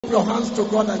your hands to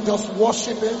God and just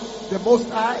worship Him, the Most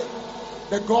High,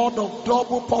 the God of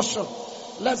double portion.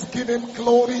 Let's give Him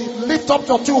glory. Lift up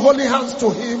your two holy hands to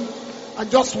Him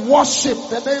and just worship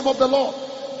the name of the Lord.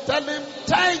 Tell Him,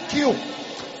 thank you.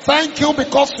 Thank you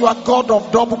because you are God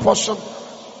of double portion.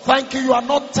 Thank you. You are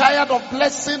not tired of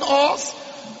blessing us,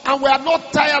 and we are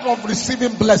not tired of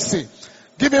receiving blessing.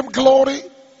 Give Him glory.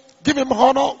 Give Him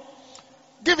honor.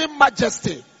 Give Him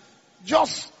majesty.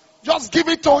 Just give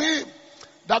it to Him.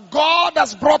 That God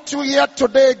has brought you here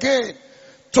today again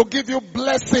to give you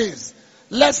blessings.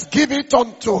 Let's give it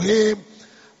unto Him.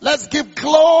 Let's give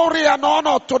glory and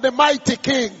honor to the mighty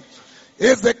King. He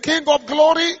is the King of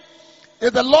glory. He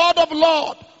is the Lord of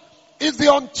Lords. He is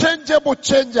the unchangeable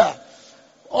changer.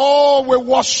 Oh, we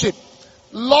worship.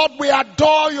 Lord, we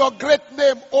adore your great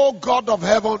name, oh God of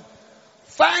heaven.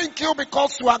 Thank you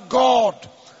because you are God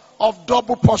of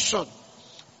double portion.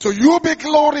 To you be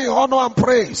glory, honor, and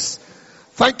praise.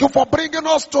 Thank you for bringing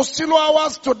us to Shiloh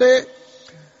hours today.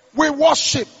 We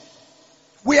worship.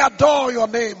 We adore your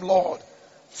name, Lord.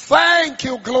 Thank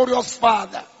you, glorious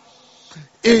Father.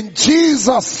 In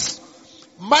Jesus'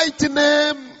 mighty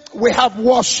name, we have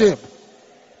worship.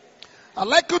 I'd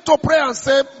like you to pray and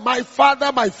say, my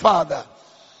Father,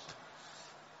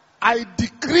 I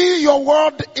decree your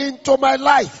word into my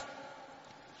life.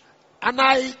 And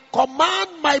I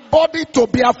command my body to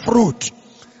bear fruit.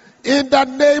 In the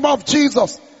name of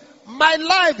Jesus. My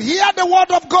life, hear the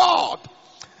word of God.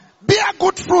 Bear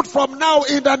good fruit from now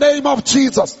in the name of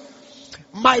Jesus.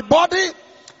 My body,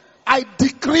 I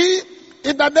decree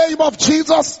in the name of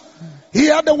Jesus,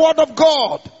 hear the word of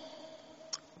God.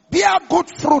 Bear good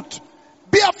fruit.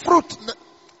 Bear fruit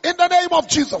in the name of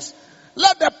Jesus.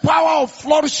 Let the power of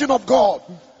flourishing of God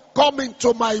come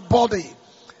into my body.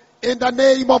 In the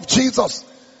name of Jesus.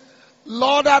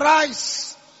 Lord,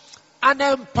 arise and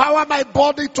empower my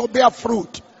body to bear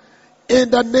fruit.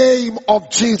 In the name of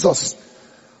Jesus.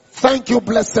 Thank you,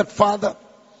 blessed Father.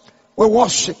 We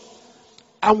worship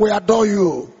and we adore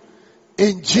you.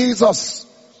 In Jesus'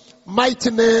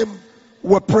 mighty name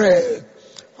we pray.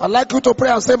 I'd like you to pray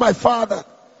and say, my Father,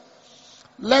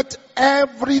 let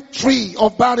every tree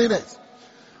of barrenness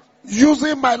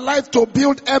using my life to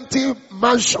build empty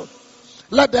mansion,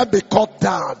 let them be cut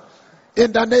down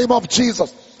in the name of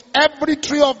Jesus. Every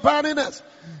tree of barrenness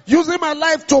using my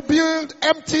life to build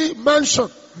empty mansion,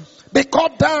 be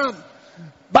cut down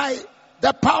by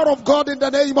the power of God in the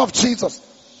name of Jesus.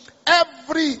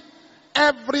 Every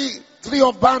tree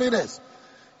of barrenness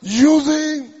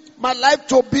using my life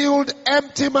to build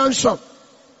empty mansion,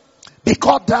 be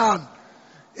cut down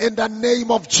in the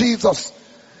name of Jesus.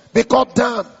 Be cut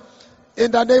down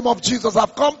in the name of Jesus.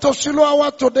 I've come to Shiloh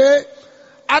hour today,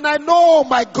 and I know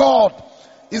my God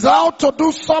is out to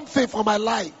do something for my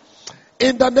life.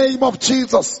 In the name of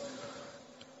Jesus.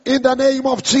 In the name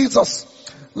of Jesus.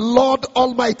 Lord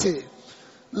Almighty,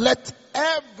 let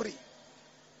every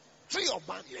tree of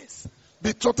barrenness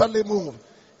be totally moved.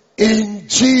 In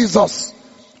Jesus'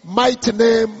 mighty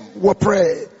name we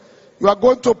pray. You are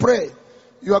going to pray.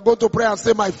 You are going to pray and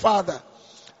say, my Father,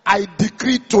 I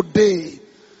decree today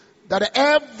that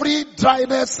every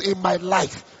dryness in my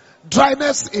life,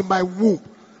 dryness in my womb,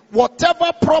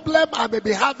 whatever problem I may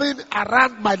be having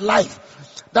around my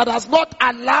life that has not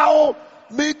allowed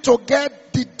me to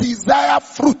get the desired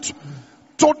fruit,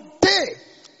 today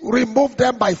remove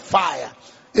them by fire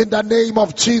in the name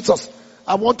of Jesus.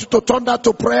 I want you to turn that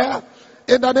to prayer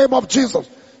in the name of Jesus.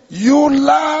 You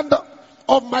land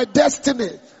of my destiny,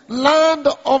 land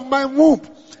of my womb,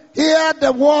 hear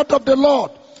the word of the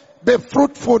Lord. Be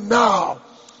fruitful now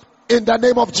in the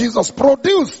name of Jesus.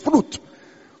 Produce fruit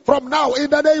from now in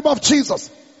the name of Jesus.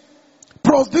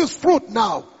 Produce fruit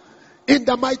now in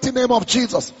the mighty name of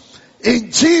Jesus.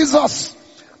 In Jesus'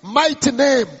 mighty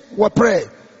name we pray.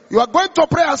 You are going to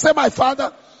pray and say, my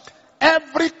Father,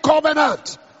 every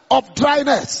covenant of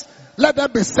dryness, let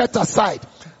them be set aside.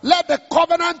 Let the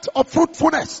covenant of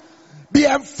fruitfulness be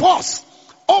enforced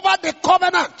over the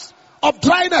covenant of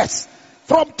dryness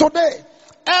from today.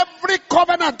 Every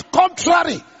covenant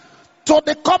contrary to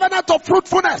the covenant of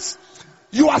fruitfulness,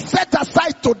 you are set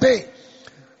aside today.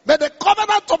 May the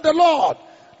covenant of the Lord,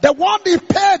 the one He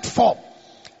paid for,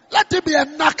 let it be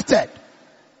enacted.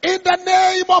 In the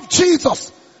name of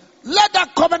Jesus, let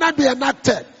that covenant be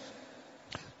enacted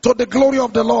to the glory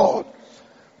of the Lord.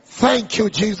 Thank you,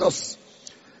 Jesus.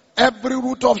 Every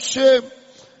root of shame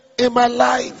in my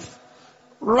life,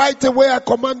 right away I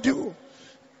command you,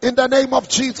 in the name of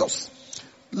Jesus,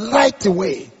 right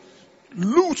away,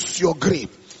 loose your grip.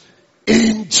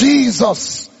 In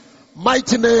Jesus'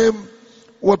 mighty name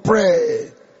we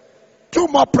pray. Two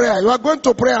more prayer. You are going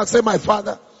to pray and say, my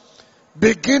Father,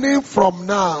 beginning from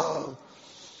now,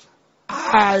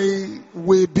 I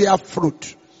will bear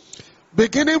fruit.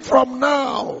 Beginning from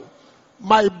now,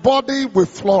 my body will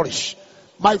flourish.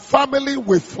 My family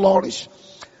will flourish.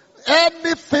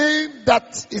 Anything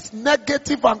that is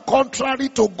negative and contrary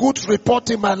to good report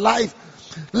in my life,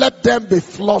 let them be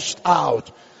flushed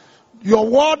out. Your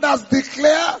word has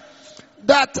declared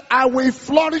that I will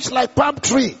flourish like palm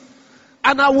tree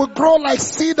and I will grow like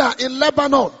cedar in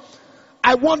Lebanon.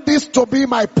 I want this to be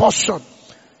my portion.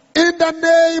 In the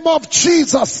name of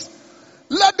Jesus,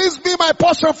 let this be my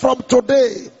portion from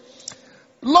today.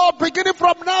 Lord, beginning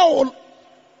from now,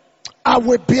 I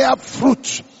will bear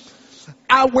fruit.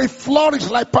 I will flourish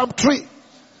like palm tree.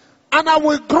 And I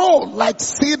will grow like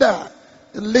cedar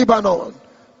in Lebanon.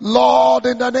 Lord,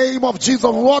 in the name of Jesus,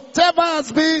 whatever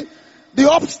has been the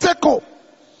obstacle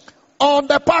on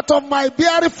the path of my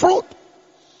bearing fruit,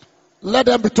 let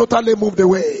them be totally moved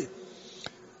away.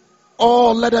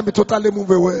 Oh, let them be totally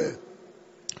moved away.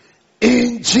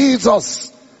 In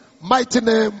Jesus' mighty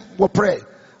name we pray.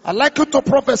 I'd like you to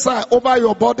prophesy over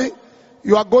your body.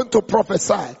 You are going to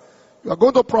prophesy. You are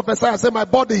going to prophesy and say, my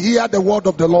body hear the word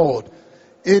of the Lord.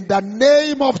 In the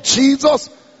name of Jesus,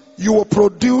 you will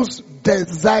produce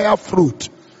desired fruit.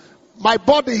 My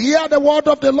body hear the word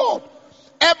of the Lord.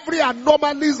 Every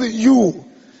anomalies in you,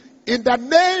 in the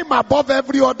name above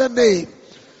every other name,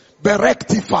 be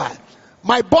rectified.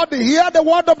 My body hear the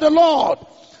word of the Lord.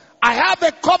 I have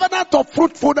a covenant of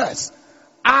fruitfulness,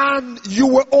 and you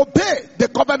will obey the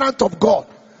covenant of God.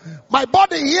 My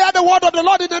body hear the word of the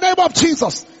Lord in the name of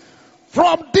Jesus.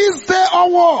 From this day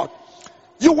onward,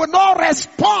 you will not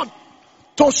respond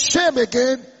to shame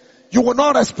again. You will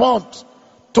not respond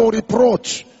to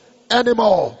reproach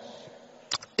anymore.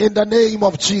 In the name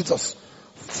of Jesus.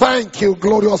 Thank you,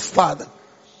 glorious Father.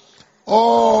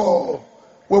 Oh,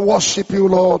 we worship you,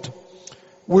 Lord.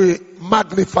 We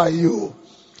magnify you.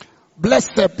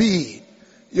 Blessed be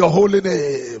your holy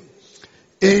name.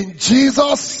 In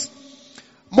Jesus'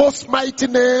 most mighty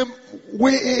name,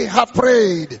 we have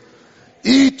prayed.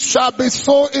 It shall be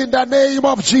so in the name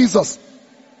of Jesus.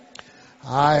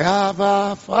 I have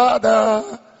a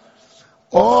Father,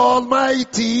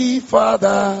 Almighty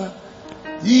Father.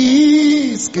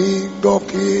 He is King of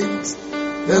Kings,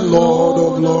 the Lord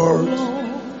of Lords.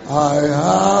 I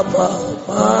have a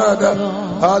Father,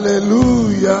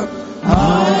 hallelujah.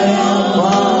 I have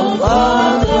a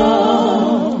Father,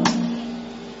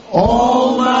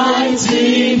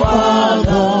 Almighty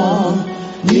Father.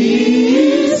 He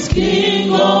is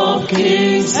King of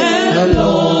Kings and the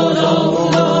Lord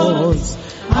of Lords.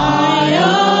 I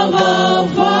have a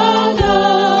Father,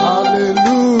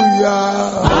 hallelujah.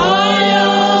 I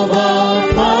have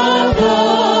a Father,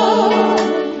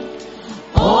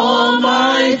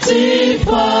 Almighty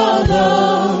Father.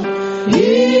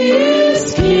 He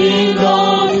is King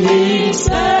of Kings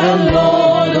and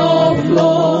Lord of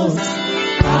Lords.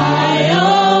 I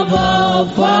have a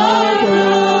Father.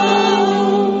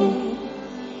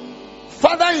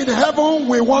 Father in heaven,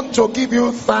 we want to give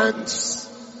you thanks.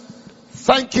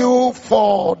 Thank you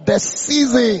for the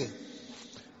season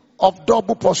of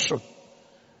double portion.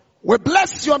 We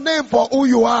bless your name for who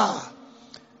you are.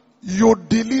 You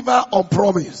deliver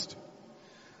unpromised.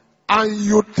 And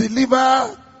you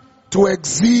deliver to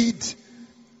exceed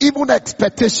even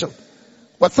expectation.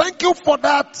 Well, thank you for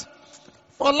that.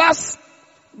 For last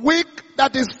week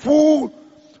that is full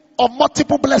of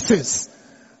multiple blessings.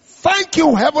 Thank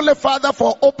you, Heavenly Father,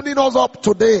 for opening us up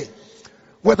today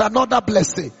with another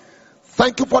blessing.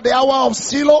 Thank you for the hour of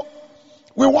Shiloh.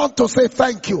 We want to say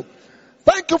thank you.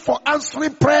 Thank you for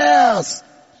answering prayers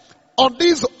on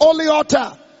this holy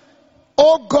altar,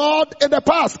 oh God, in the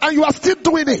past, and you are still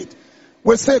doing it.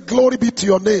 We say glory be to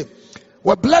your name.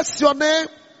 We bless your name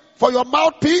for your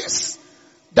mouthpiece,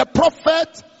 the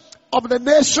prophet of the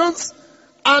nations,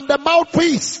 and the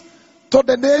mouthpiece to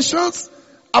the nations,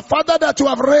 a Father that you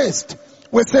have raised.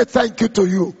 We say thank you to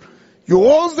you. You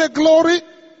own the glory.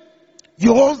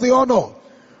 You own the honor.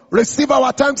 Receive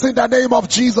our thanks in the name of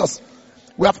Jesus.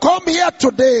 We have come here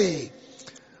today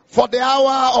for the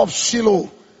hour of Shiloh.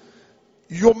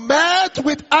 You met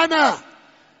with Anna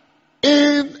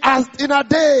in a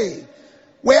day.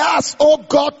 We ask, oh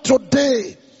God,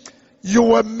 today you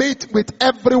will meet with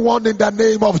everyone in the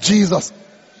name of Jesus.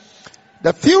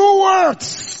 The few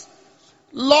words,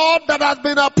 Lord, that has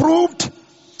been approved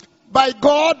by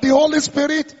God, the Holy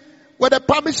Spirit, with the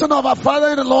permission of our Father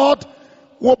in the Lord,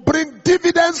 will bring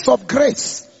dividends of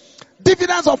grace,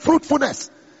 dividends of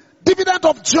fruitfulness, dividends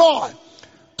of joy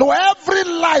to every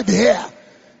life here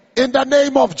in the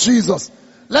name of Jesus.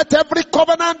 Let every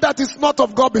covenant that is not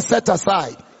of God be set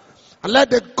aside. And let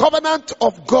the covenant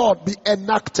of God be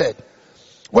enacted.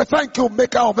 We thank you,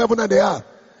 maker of heaven and the earth.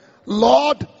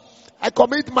 Lord, I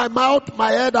commit my mouth,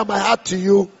 my head, and my heart to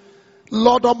you.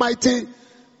 Lord Almighty,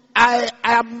 I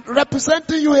am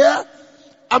representing you here,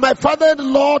 and my Father and the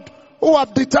Lord, who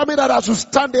have determined that I should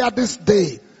stand here this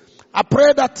day. I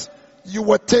pray that you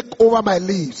will take over my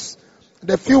lips.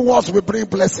 The few words will bring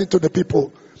blessing to the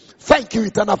people. Thank you,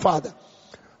 eternal Father.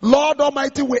 Lord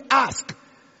Almighty, we ask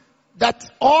that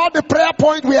all the prayer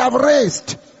points we have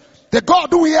raised, the God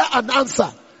who hear and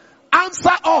answer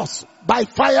us by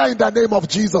fire in the name of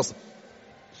Jesus.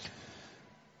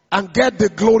 And get the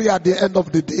glory at the end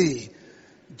of the day.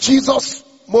 Jesus'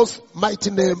 most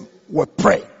mighty name we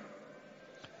pray.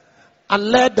 And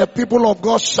let the people of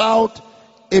God shout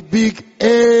a big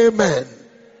amen.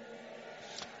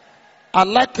 I'd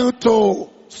like you to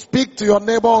speak to your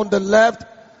neighbor on the left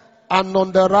and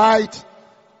on the right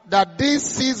that this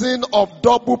season of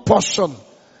double portion,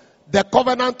 the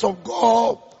covenant of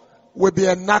God will be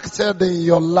enacted in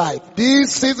your life.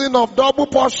 This season of double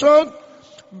portion,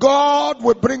 God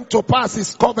will bring to pass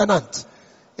His covenant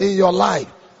in your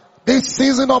life. This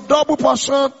season of double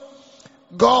portion,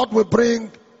 God will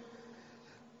bring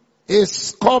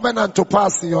His covenant to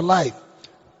pass in your life.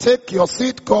 Take your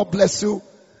seat. God bless you.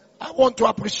 I want to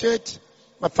appreciate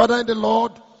my Father in the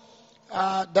Lord,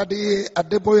 Daddy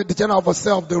Adeboye, the General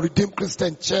Overseer of the Redeemed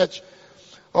Christian Church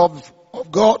of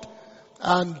God,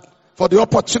 and for the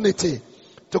opportunity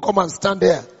to come and stand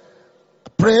there.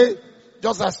 Pray,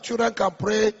 just as children can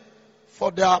pray for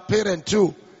their parent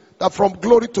too, that from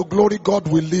glory to glory God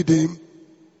will lead him.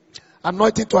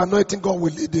 Anointing to anointing God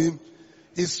will lead him.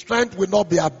 His strength will not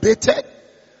be abated.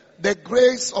 The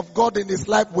grace of God in his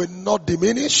life will not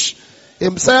diminish.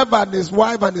 Himself and his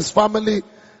wife and his family,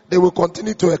 they will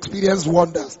continue to experience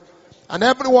wonders. And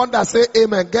everyone that say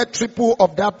amen, get triple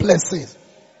of that blessing.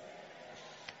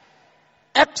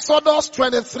 Exodus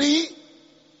 23,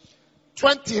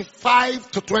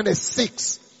 25 to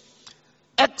 26.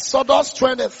 Exodus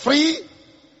 23,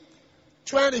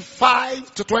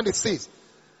 25 to 26.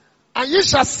 And ye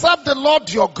shall serve the Lord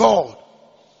your God,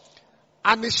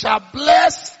 and He shall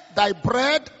bless thy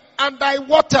bread and thy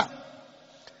water.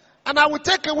 And I will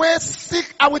take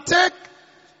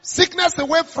sickness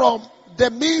away from the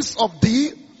midst of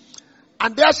thee,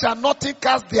 and there shall nothing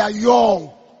cast their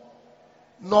young,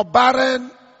 nor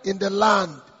barren in the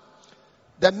land.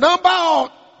 The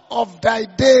number of thy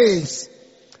days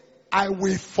I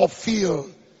will fulfill.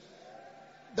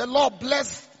 The Lord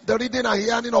bless the reading and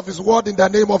hearing of His word in the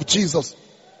name of Jesus.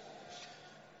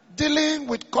 Dealing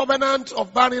with covenant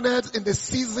of barrenness in the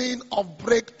season of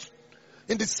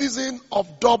in the season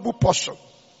of double portion.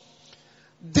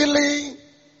 Dealing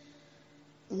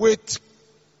with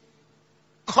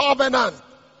covenant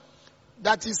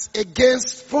that is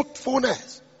against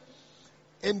fruitfulness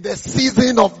in the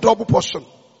season of double portion.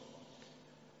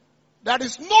 There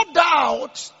is no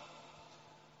doubt,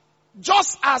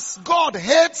 just as God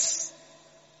hates,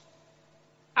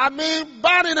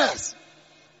 barrenness,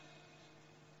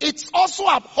 it's also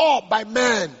abhorred by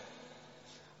men.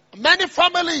 Many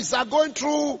families are going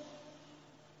through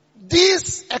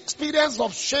this experience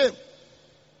of shame.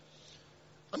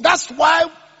 And that's why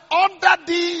under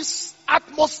this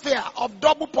atmosphere of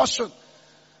double portion,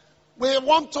 we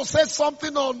want to say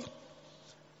something on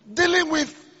dealing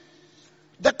with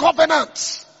the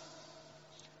covenant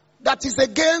that is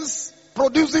against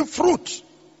producing fruit.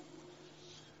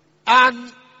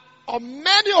 And on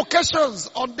many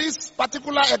occasions on this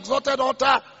particular exalted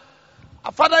altar,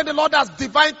 our Father in the Lord has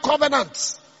divine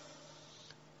covenants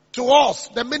to us.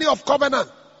 The meaning of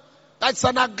covenant, that's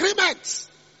an agreement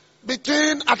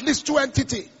between at least two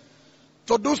entities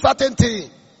to do certain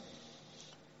things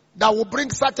that will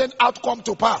bring certain outcome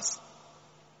to pass.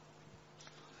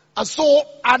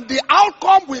 And the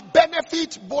outcome will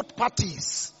benefit both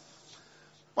parties.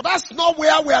 But that's not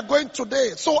where we are going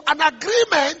today. So an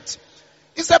agreement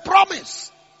is a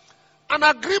promise. An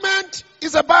agreement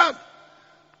is a bond.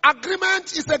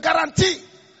 Agreement is a guarantee.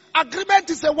 Agreement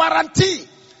is a warranty.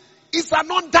 It's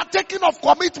an undertaking of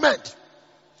commitment.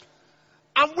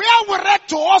 And where we read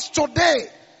to us today,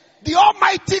 the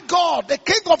Almighty God, the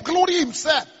King of glory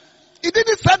Himself, He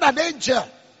didn't send an angel.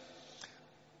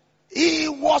 He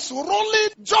was ruling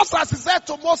just as He said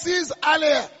to Moses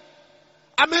earlier.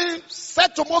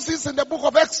 Said to Moses in the book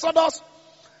of Exodus,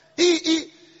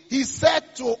 He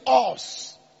said to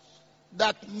us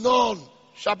that none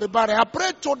shall be barren. I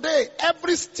pray today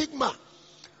every stigma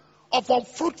of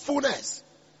unfruitfulness,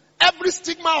 every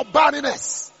stigma of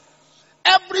barrenness,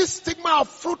 every stigma of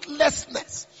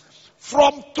fruitlessness,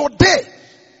 from today,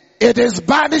 it is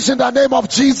banished in the name of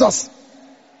Jesus.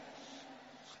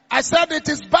 I said it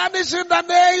is banished in the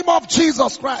name of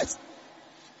Jesus Christ.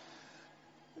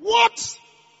 What?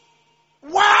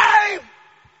 Why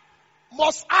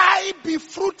must I be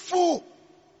fruitful?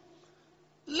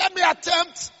 Let me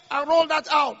attempt and roll that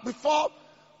out before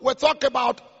we talk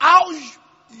about how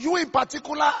you in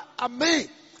particular and me,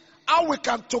 how we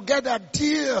can together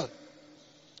deal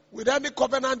with any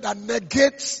covenant that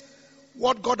negates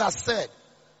what God has said.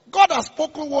 God has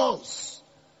spoken once,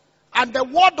 and the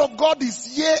word of God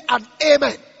is yea and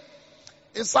amen.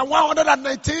 In Psalm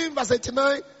 119 verse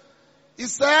 89, he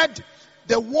said,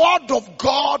 the word of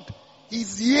God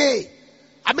is yea.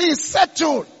 I mean, it's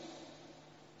settled.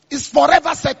 It's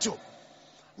forever settled.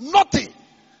 Nothing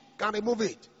can remove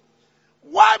it.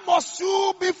 Why must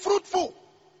you be fruitful?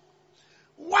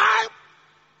 Why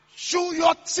should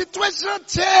your situation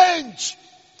change?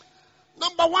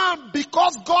 Number one,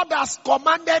 because God has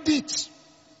commanded it.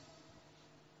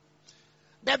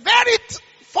 The very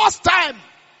first time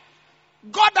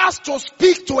God has to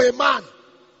speak to a man,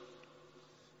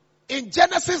 in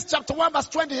Genesis chapter 1 verse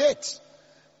 28,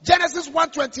 Genesis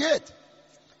 1:28,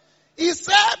 he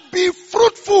said, be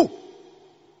fruitful.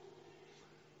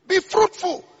 Be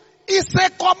fruitful. It's a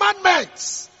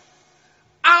commandment.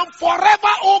 And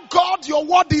forever, oh God, your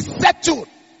word is settled.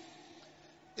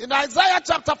 In Isaiah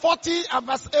chapter 40 and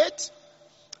verse 8,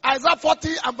 Isaiah 40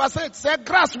 and verse 8 said,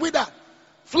 grass wither,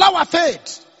 flower fade.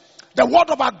 The word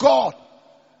of our God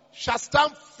shall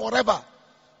stand forever.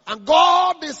 And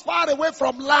God is far away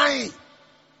from lying.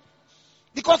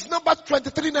 Because Numbers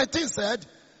 23:19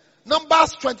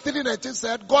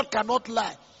 said, God cannot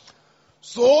lie.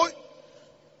 So,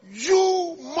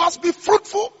 you must be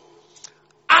fruitful.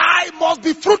 I must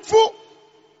be fruitful.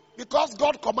 Because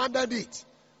God commanded it.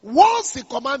 Once He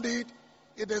commanded,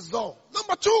 it is done.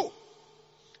 Number two,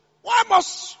 why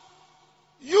must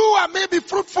you and me be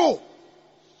fruitful?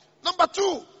 Number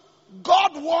two,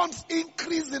 God wants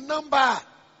increase in number.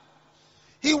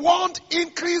 He wants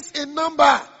increase in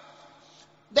number.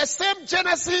 The same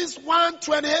Genesis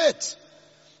 1:28.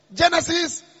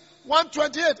 Genesis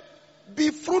 1:28. Be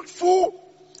fruitful,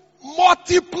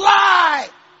 multiply,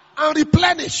 and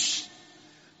replenish.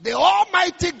 The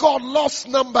Almighty God loves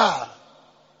number.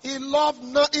 He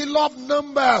loves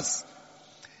numbers.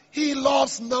 He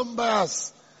loves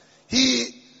numbers.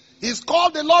 He is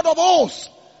called the Lord of hosts.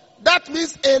 That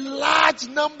means a large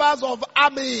numbers of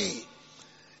army.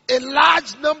 A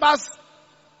large numbers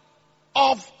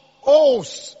of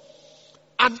hosts.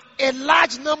 And a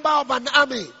large number of an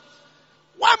army.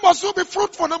 Why must you be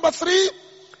fruitful? Number three,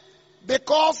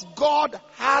 because God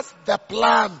has the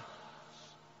plan.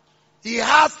 He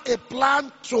has a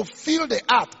plan to fill the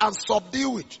earth and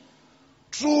subdue it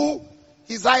through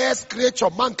His highest creature,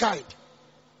 mankind.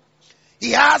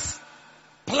 He has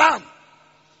plan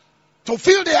to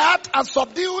fill the earth and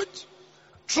subdue it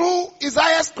through His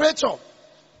highest creature,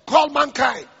 called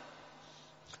mankind.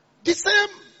 The same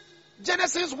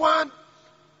Genesis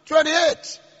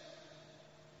 1:28.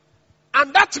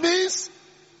 And that means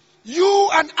you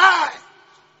and I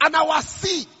and our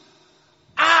seed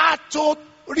are to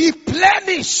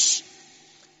replenish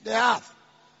the earth.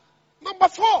 Number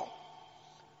four,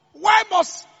 why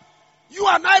must you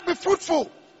and I be fruitful?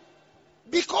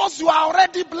 Because you are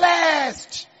already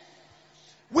blessed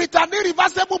with an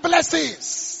irreversible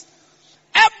blessings.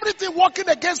 Everything working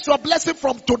against your blessing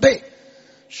from today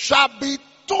shall be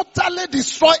totally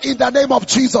destroyed in the name of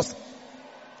Jesus.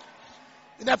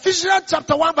 In Ephesians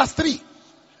chapter 1 verse 3,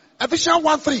 Ephesians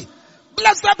 1:3,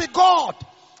 blessed be God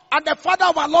and the Father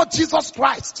of our Lord Jesus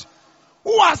Christ,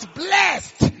 who has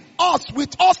blessed us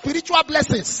with all spiritual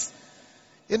blessings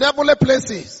in heavenly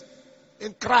places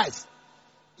in Christ.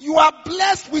 You are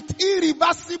blessed with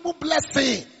irreversible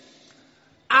blessing,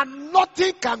 and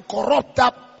nothing can corrupt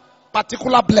that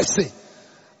particular blessing.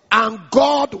 And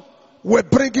God will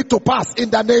bring it to pass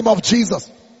in the name of Jesus.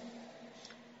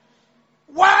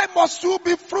 Why must you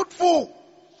be fruitful?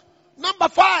 Number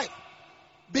 5,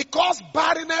 because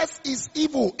barrenness is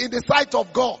evil in the sight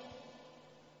of God.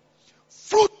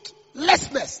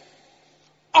 Fruitlessness,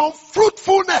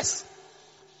 unfruitfulness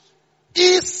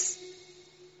is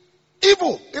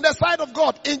evil in the sight of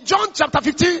God. In John chapter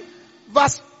 15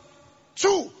 verse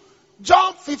 2,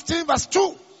 John 15 verse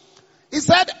 2, he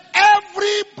said,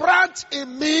 every branch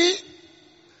in me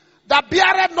that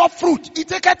beareth not fruit, he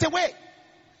taketh away.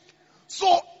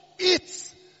 So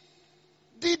it's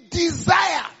the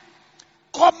desire,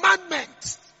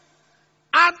 commandment,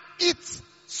 and it's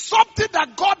something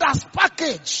that God has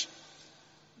packaged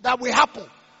that will happen.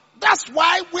 That's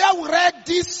why where we read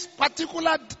this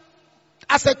particular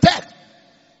as a text,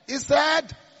 he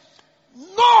said,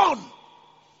 none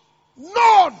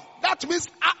That means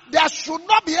there should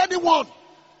not be anyone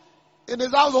in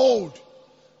his household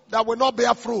that will not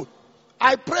bear fruit.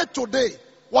 I pray today,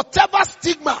 whatever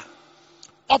stigma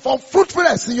of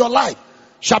unfruitfulness in your life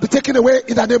shall be taken away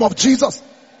in the name of Jesus.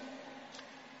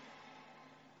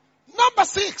 Number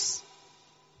 6.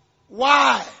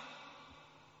 Why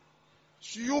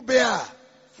should you bear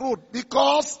fruit?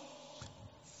 Because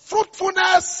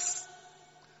fruitfulness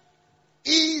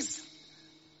is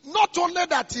not only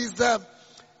that is the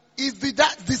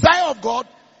desire of God,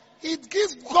 it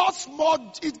gives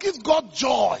God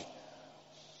joy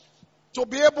to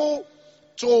be able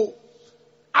to,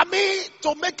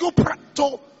 to make you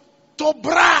to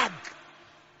brag.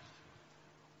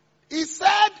 He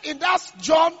said in that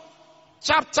John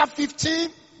chapter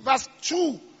 15 verse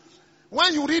 2,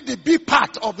 when you read the B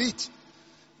part of it,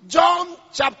 John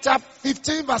chapter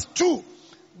 15 verse 2,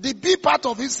 the B part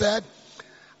of it said,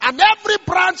 and every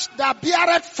branch that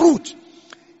beareth fruit,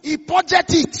 he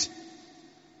purgeth it,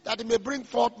 that it may bring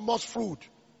forth much fruit.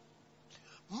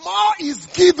 More is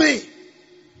given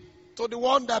to the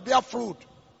one that bear fruit.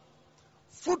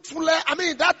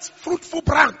 That fruitful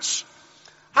branch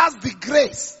has the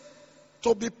grace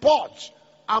to be purged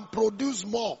and produce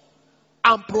more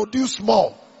and produce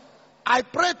more. I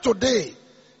pray today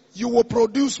you will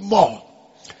produce more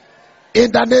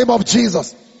in the name of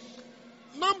Jesus.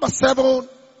 Number 7,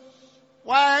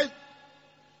 why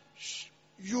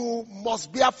you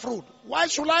must bear fruit. Why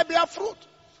should I bear fruit?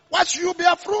 Why should you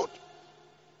bear fruit?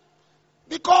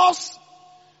 Because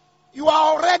you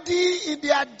are already in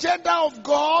the agenda of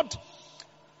God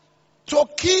to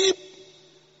keep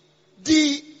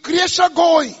the creation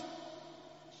going.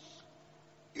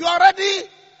 You are already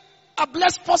a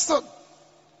blessed person.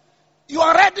 You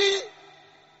are already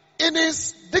in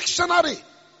his dictionary.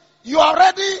 You are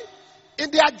already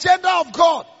in the agenda of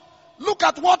God. Look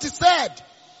at what he said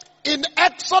in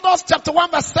Exodus chapter 1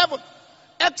 verse 7.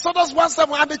 Exodus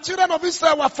 1:7. And the children of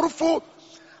Israel were fruitful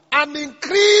and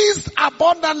increased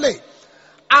abundantly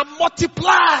and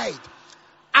multiplied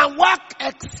and worked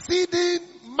exceeding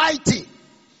mighty.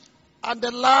 And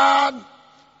the land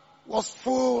was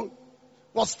filled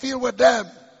with them.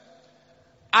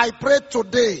 I pray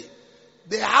today,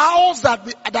 the house that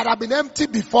have been empty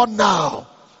before now,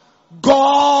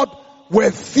 God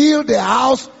will fill the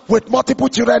house with multiple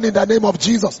children in the name of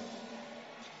Jesus.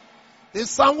 In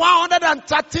Psalm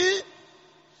 113,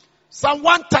 Psalm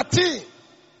 113,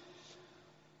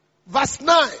 verse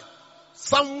 9,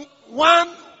 Psalm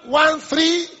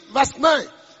 113, verse 9.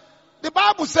 The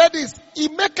Bible said this, he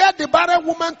maketh the barren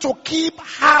woman to keep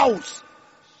house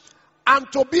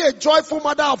and to be a joyful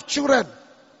mother of children.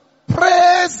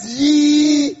 Praise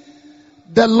ye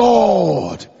the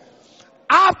Lord.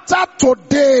 After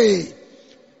today,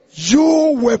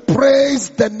 you will praise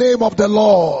the name of the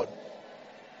Lord.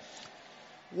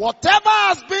 Whatever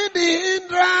has been the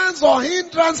hindrance or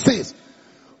hindrances,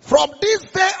 from this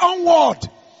day onward,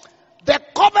 the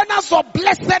covenants of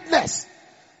blessedness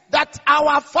that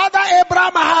our father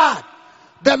Abraham had,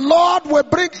 the Lord will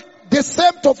bring the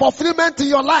same to fulfillment in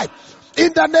your life.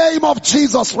 In the name of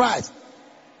Jesus Christ.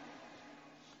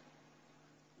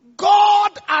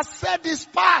 God has said his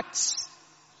parts.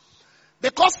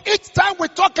 Because each time we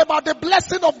talk about the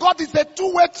blessing of God, is a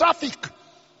two-way traffic.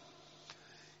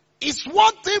 It's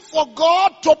one thing for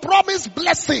God to promise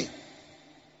blessing.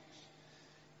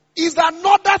 It's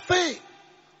another thing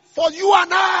for you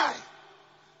and I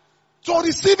to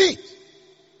receive it.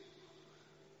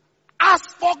 As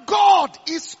for God,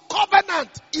 his covenant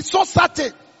is so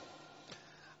certain.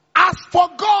 As for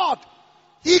God,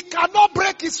 he cannot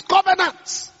break his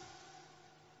covenants.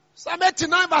 Psalm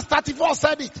 89 verse 34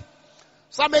 said it.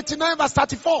 Psalm 89 verse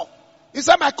 34. He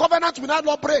said, my covenant will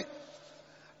not break.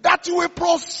 That you will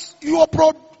produce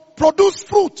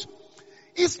fruit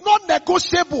is not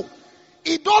negotiable.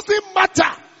 It doesn't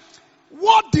matter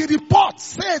what the report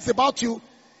says about you.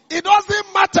 It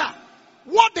doesn't matter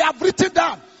what they have written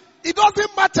down. It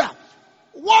doesn't matter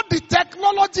what the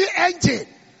technology engine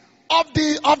of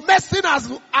medicine has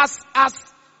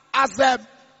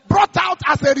brought out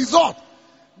as a result.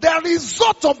 The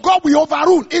result of God will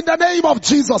overrule in the name of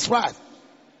Jesus Christ.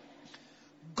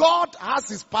 God has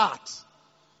his part.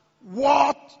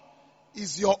 What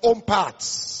is your own part?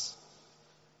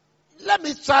 Let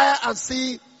me try and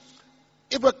see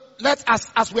if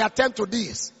as we attend to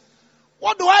this.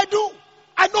 What do? I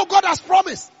know God has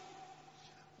promised.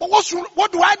 But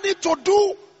what do I need to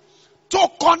do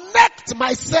to connect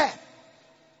myself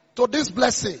to this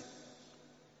blessing?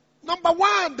 Number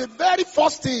one, the very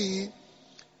first thing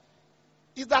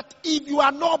is that if you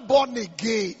are not born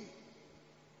again,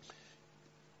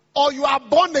 or you are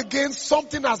born again,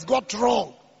 something has got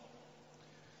wrong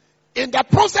In the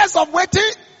process of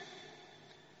waiting,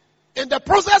 in the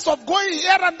process of going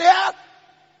here and there,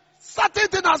 certain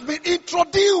thing has been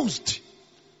introduced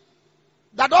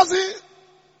that doesn't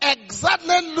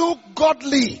exactly look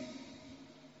godly.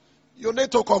 You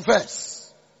need to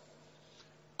confess.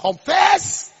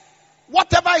 Confess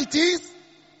whatever it is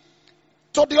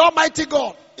to the Almighty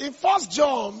God. In 1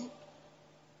 John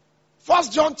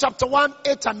chapter 1,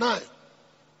 8 and 9.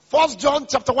 1 John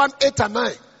chapter 1, 8 and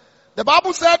 9. The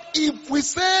Bible said, if we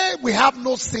say we have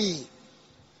no sin,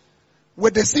 we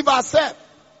deceive ourselves,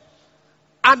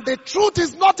 and the truth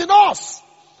is not in us.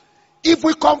 If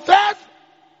we confess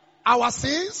our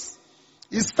sins,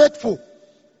 He is faithful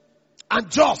and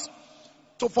just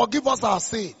to forgive us our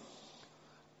sin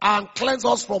and cleanse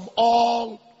us from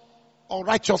all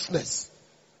unrighteousness.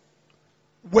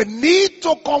 We need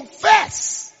to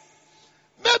confess.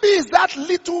 Maybe it's that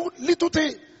little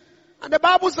thing. And the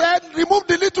Bible said, remove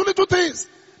the little things.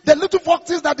 The little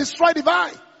foxes that destroy the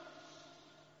vine.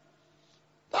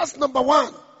 That's number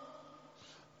one.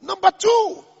 Number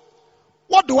two,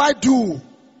 what do I do?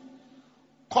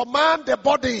 Command the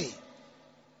body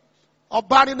of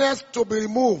barrenness to be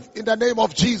removed in the name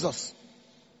of Jesus.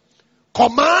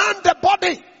 Command the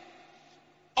body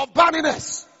of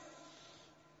barrenness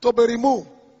to be removed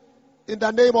in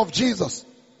the name of Jesus.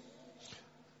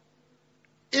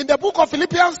 In the book of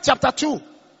Philippians chapter 2,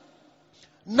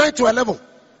 9 to 11.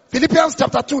 Philippians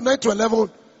chapter 2, 9 to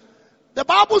 11. The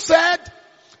Bible said,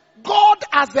 God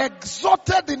has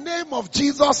exalted the name of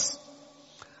Jesus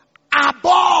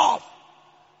above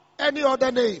any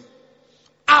other name.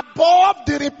 Above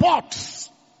the reports.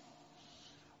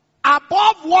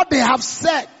 Above what they have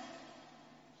said.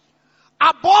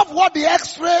 Above what the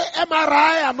X-ray,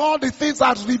 MRI and all the things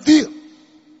have revealed.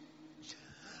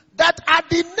 That at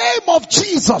the name of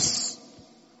Jesus,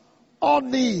 all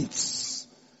needs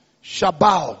shall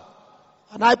bow.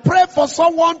 And I pray for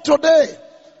someone today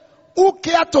who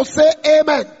care to say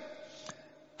amen.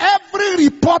 Every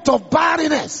report of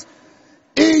barrenness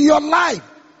in your life,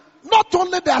 not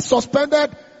only they are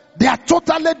suspended, they are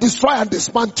totally destroyed and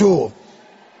dismantled.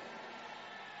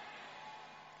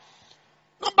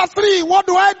 Number three, what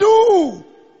do I do?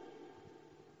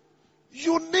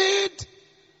 You need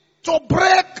to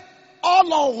break all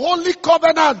unholy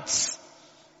covenants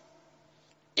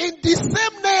in the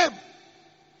same name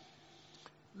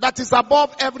that is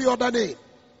above every other name.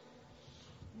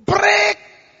 Break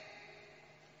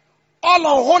all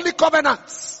unholy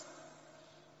covenants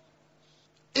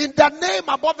in the name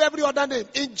above every other name.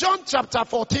 In John chapter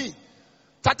 14,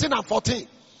 13 and 14.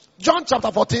 John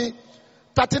chapter 14,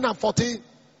 13 and 14.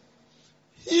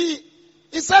 He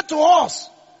said to us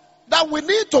that we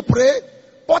need to pray,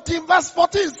 but in verse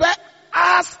 14 he said,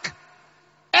 ask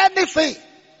anything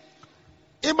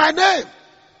in my name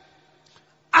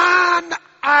and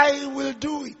I will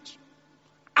do it.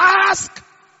 Ask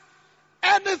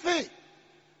anything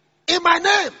in my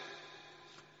name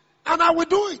and I will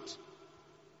do it.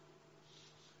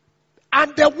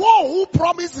 And the one who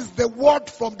promises the word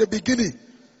from the beginning.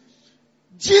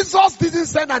 Jesus didn't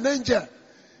send an angel.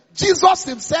 Jesus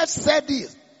himself said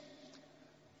this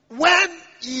when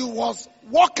he was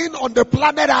walking on the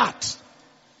planet Earth.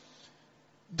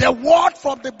 The word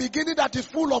from the beginning that is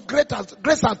full of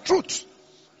grace and truth.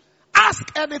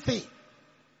 Ask anything.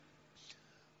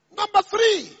 Number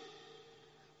three,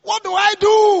 what do I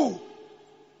do?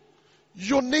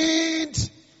 You need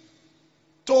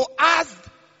to ask.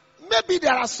 Maybe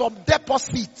there are some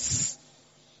deposits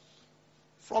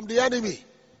from the enemy.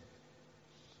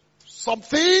 Some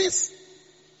things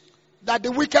that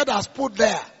the wicked has put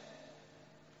there.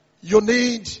 You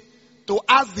need to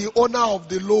ask the owner of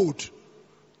the load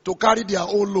to carry their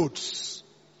own loads.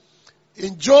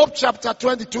 In Job chapter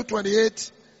 22,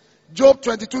 28, Job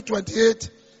 22, 28,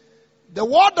 the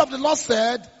word of the Lord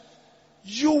said,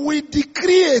 you will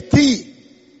decree a thing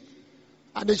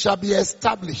and it shall be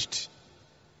established.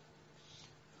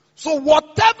 So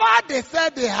whatever they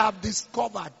said they have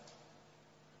discovered,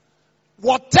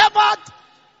 whatever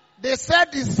they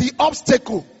said is the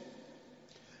obstacle,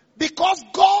 because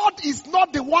God is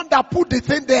not the one that put the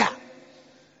thing there.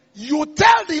 You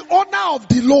tell the owner of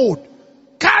the load,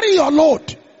 carry your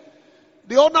load.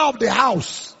 The owner of the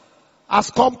house has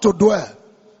come to dwell.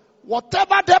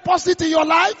 Whatever deposit in your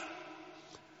life,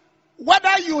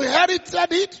 whether you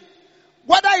inherited it,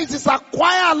 whether it is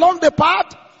acquired along the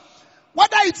path,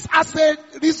 whether it's as a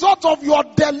result of your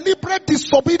deliberate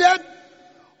disobedience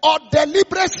or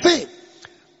deliberate sin,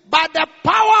 by the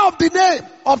power of the name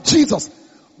of Jesus,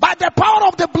 by the power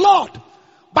of the blood,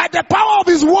 by the power of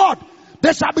his word,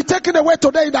 they shall be taken away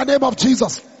today in the name of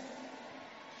Jesus.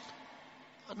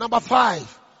 And number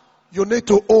 5, You need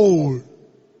to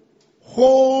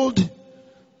hold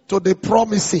to the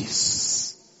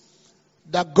promises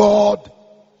that God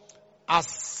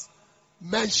has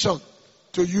mentioned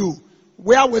to you.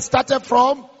 Where we started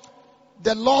from,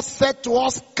 the Lord said to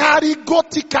us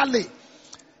categorically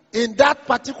in that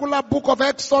particular book of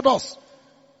Exodus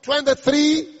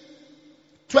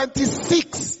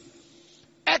 23:26.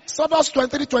 Exodus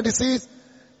 23:26.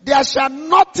 There shall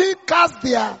nothing cast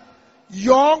their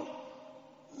young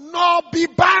nor be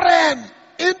barren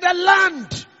in the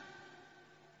land.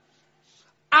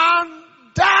 And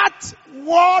that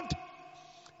word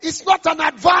is not an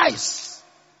advice.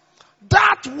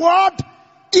 That word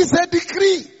is a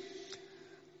decree.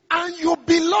 And you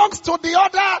belong to the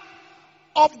order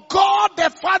of God, the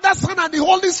Father, Son, and the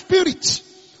Holy Spirit.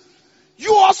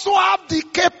 You also have the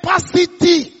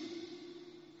capacity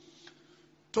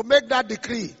to make that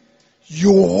decree.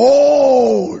 You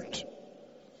hold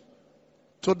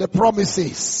to the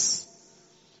promises.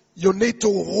 You need to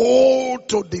hold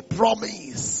to the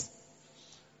promise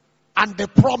and the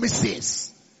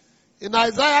promises. In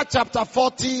Isaiah chapter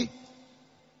 40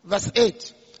 verse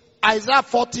 8. Isaiah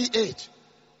 48.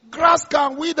 Grass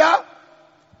can wither,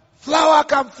 flower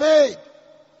can fade.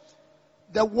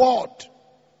 The word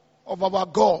of our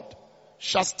God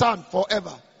shall stand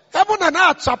forever. Heaven and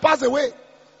earth shall pass away,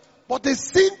 but a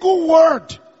single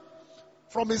word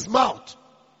from his mouth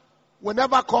will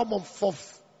never come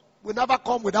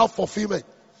without fulfillment.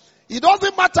 It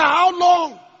doesn't matter how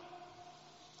long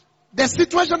the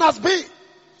situation has been.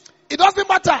 It doesn't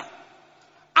matter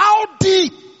how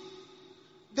deep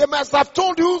they must have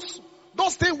told you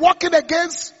those things working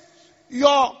against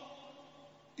your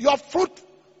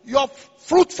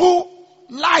fruitful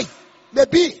life may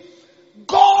be.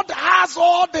 God has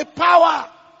all the power.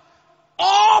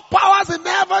 All powers in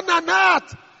heaven and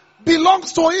earth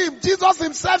belongs to him. Jesus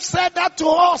himself said that to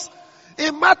us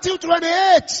in Matthew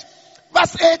 28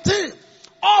 verse 18.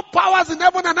 All powers in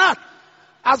heaven and earth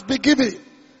has been given.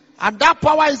 And that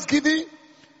power is given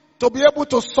to be able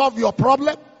to solve your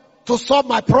problem, to solve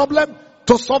my problem,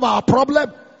 to solve our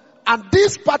problem. And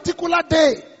this particular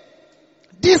day,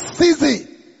 this season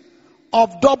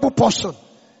of double portion,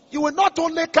 you will not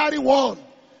only carry one,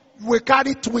 you will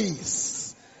carry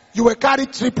twins. You will carry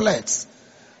triplets.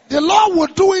 The Lord will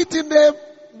do it in a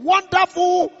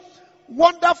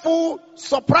wonderful,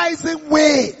 surprising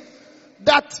way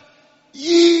that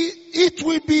it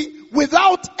will be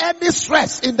without any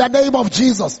stress in the name of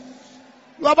Jesus.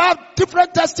 You have had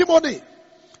different testimony.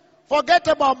 Forget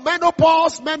about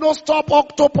menopause, menostop,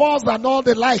 octopause, and all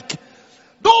the like.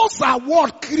 Those are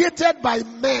words created by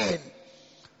men.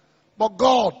 But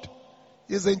God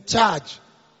is in charge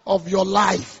of your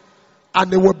life.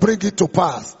 And they will bring it to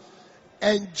pass.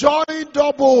 Enjoying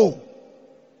double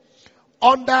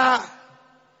under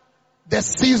the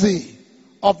season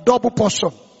of double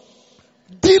portion.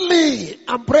 Dealing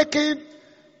and breaking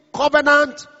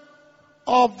covenant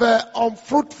of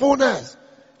fruitfulness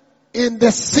in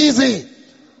the season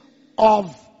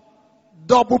of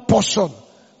double portion.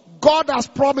 God has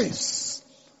promised,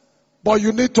 but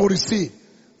you need to receive.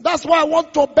 That's why I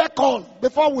want to beckon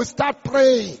before we start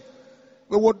praying.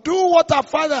 We will do what our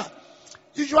Father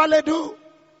usually do.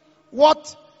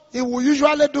 What he will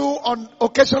usually do on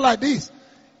occasion like this.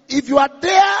 If you are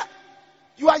there,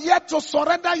 you are yet to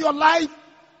surrender your life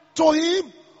to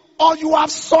him, or you have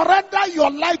surrendered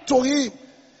your life to him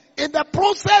in the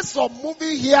process of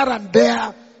moving here and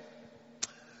there,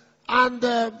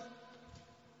 and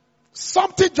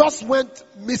something just went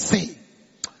missing.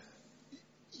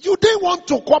 You didn't want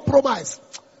to compromise.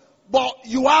 But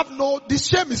you have the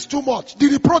shame is too much. The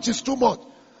reproach is too much.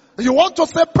 You want to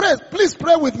say, please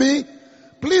pray with me.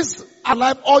 Please,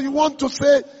 alive. Or you want to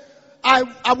say,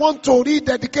 I want to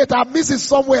rededicate. I miss it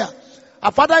somewhere.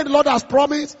 Our Father in the Lord has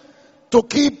promised to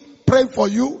keep praying for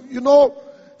you. You know,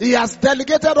 he has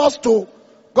delegated us to,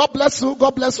 God bless you,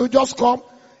 just come.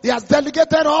 He has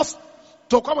delegated us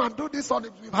to come and do this on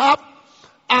his behalf.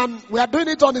 And we are doing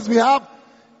it on his behalf.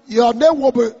 Your name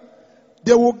will be,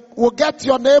 they will get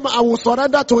your name and will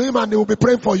surrender to him, and he will be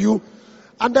praying for you.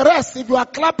 And the rest, if you are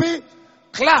clapping,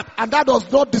 clap. And that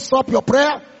does not disturb your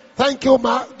prayer. Thank you,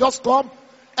 ma. Just come.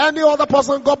 Any other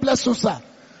person, God bless you, sir.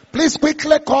 Please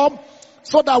quickly come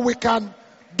so that we can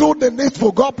do the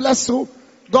needful. God bless you.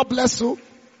 God bless you.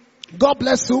 God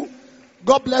bless you.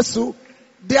 God bless you.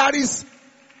 There is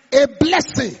a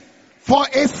blessing for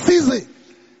a season.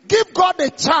 Give God a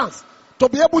chance to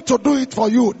be able to do it for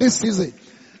you this season.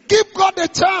 Give God a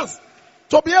chance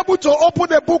to be able to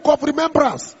open a book of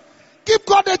remembrance. Give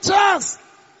God a chance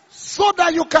so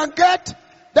that you can get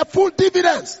the full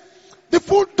dividends, the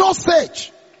full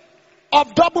dosage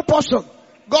of double portion.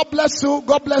 God bless you.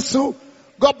 God bless you.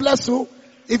 God bless you.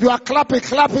 If you are clapping,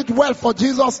 clap it well for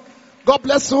Jesus. God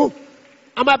bless you.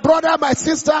 And my brother, my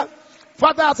sister,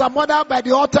 father as a mother by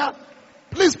the altar,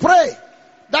 please pray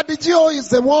that the GO is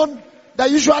the one that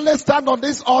usually stand on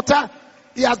this altar.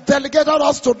 He has delegated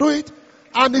us to do it,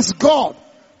 and it's God.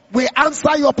 We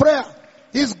answer your prayer.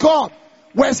 He's God.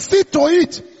 We see to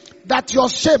it that your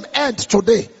shame ends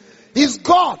today. He's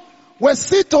God. We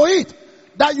see to it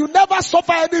that you never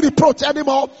suffer any reproach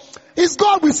anymore. He's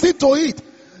God. We see to it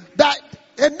that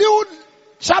a new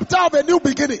chapter of a new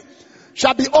beginning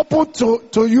shall be opened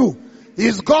to you.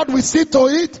 He's God. We see to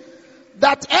it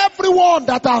that everyone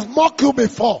that has mocked you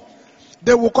before,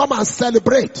 they will come and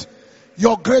celebrate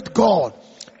your great God.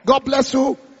 God bless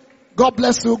you. God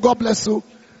bless you. God bless you.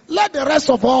 Let the rest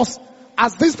of us,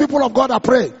 as these people of God are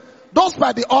praying, those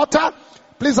by the altar,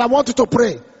 please, I want you to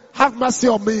pray. Have mercy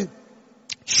on me.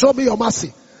 Show me your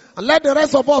mercy. And let the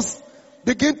rest of us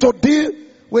begin to deal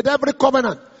with every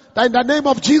covenant. That in the name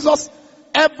of Jesus,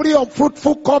 every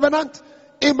unfruitful covenant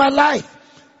in my life,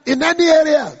 in any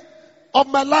area of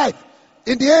my life,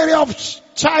 in the area of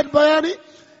childbearing,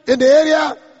 in the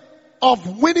area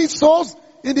of winning souls,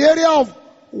 in the area of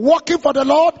working for the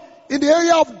Lord, in the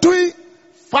area of doing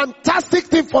fantastic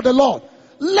things for the Lord,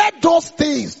 let those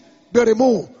things be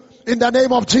removed in the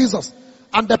name of Jesus.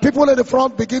 And the people in the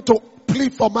front begin to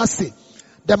plead for mercy.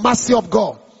 The mercy of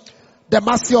God. The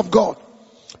mercy of God.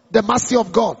 The mercy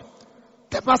of God.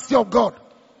 The mercy of God.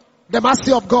 The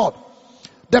mercy of God.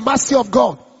 The mercy of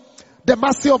God. The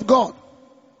mercy of God.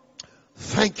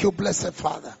 Thank you, blessed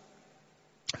Father.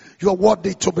 You are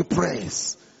worthy to be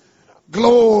praised.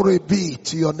 Glory be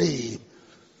to your name.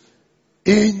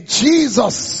 In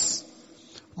Jesus'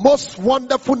 most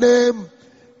wonderful name,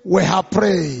 we have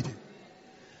prayed.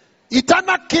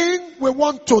 Eternal King, we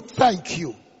want to thank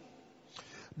you.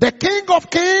 The King of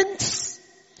Kings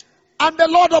and the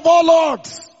Lord of all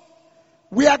Lords.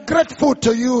 We are grateful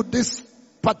to you this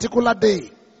particular day.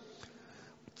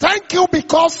 Thank you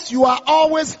because you are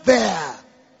always there.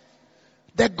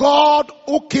 The God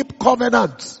who keep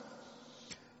covenant.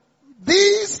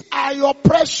 These are your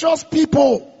precious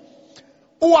people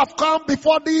who have come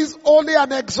before this holy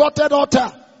and exalted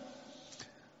altar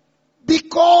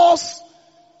because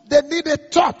they need a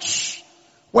touch.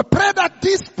 We pray that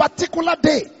this particular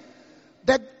day,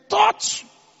 the touch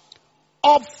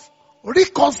of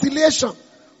reconciliation,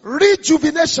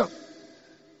 rejuvenation,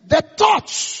 the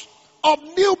touch of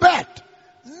new birth,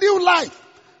 new life,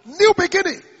 new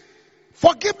beginning,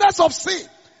 forgiveness of sin,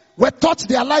 will touch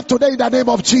their life today in the name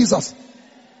of Jesus.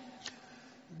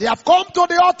 They have come to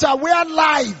the altar where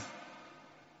life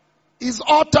is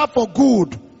altar for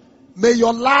good. May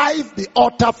your life be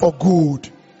altar for good.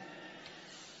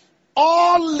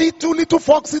 All little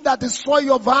foxes that destroy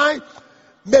your vine,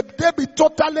 may they be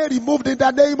totally removed in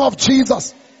the name of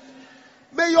Jesus.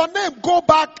 May your name go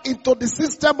back into the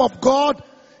system of God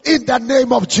in the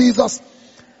name of Jesus.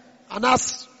 And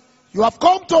as you have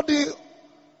come to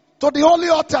the holy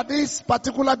altar this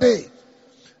particular day,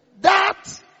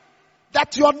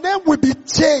 that your name will be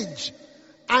changed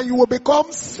and you will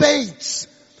become saints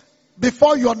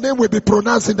before your name will be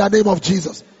pronounced in the name of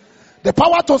Jesus. The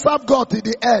power to serve God in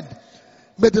the end,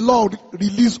 may the Lord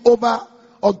release over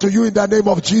unto you in the name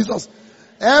of Jesus.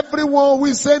 Everyone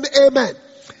will say amen.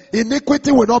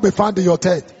 Iniquity will not be found in your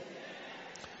tent.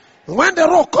 When the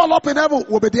roll call up in heaven,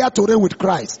 we'll be there to reign with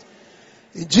Christ.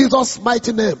 In Jesus'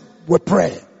 mighty name, we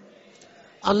pray.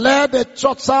 And let the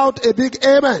church sound a big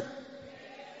amen.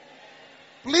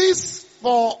 Please,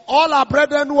 for all our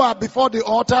brethren who are before the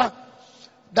altar,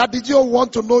 that did you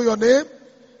want to know your name,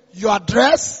 your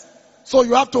address, so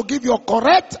you have to give your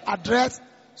correct address,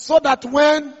 so that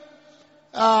when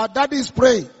daddy is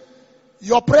praying,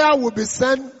 your prayer will be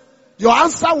sent, your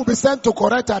answer will be sent to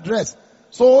correct address.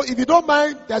 So if you don't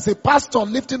mind, there's a pastor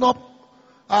lifting up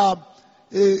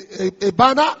a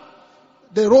banner,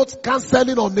 the roads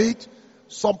cancelling on it.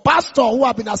 Some pastor who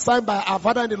have been assigned by our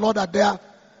Father in the Lord are there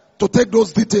to take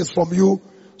those details from you.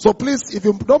 So please, if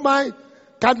you don't mind,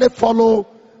 kindly follow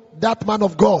that man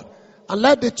of God. And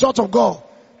let the church of God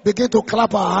begin to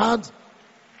clap our hands.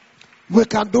 We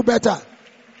can do better.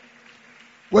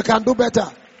 We can do better.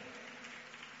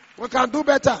 We can do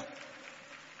better.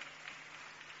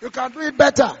 You can do it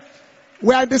better.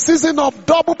 We are in the season of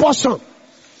double portion.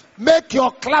 Make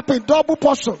your clapping double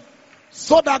portion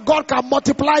so that God can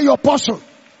multiply your portion.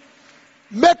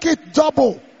 Make it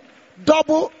double,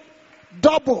 double,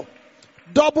 double,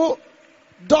 double,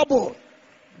 double,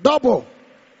 double.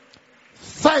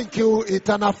 Thank you,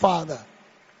 eternal Father.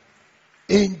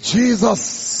 In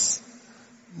Jesus'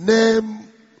 name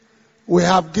We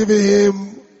have given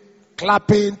him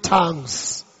clapping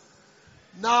tongues.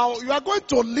 Now you are going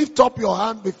to lift up your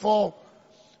hand before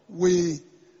we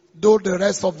do the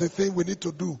rest of the thing we need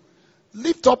to do.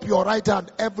 Lift up your right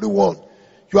hand, everyone.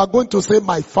 You are going to say,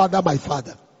 my Father, my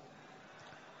Father.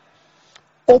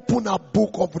 Open a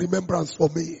book of remembrance for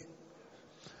me.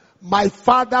 My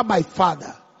Father, my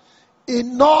Father.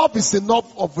 Enough is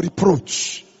enough of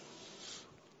reproach.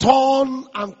 Turn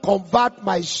and convert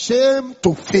my shame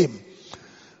to fame.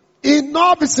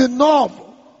 Enough is enough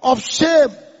of shame.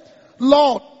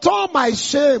 Lord, turn my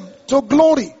shame to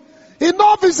glory.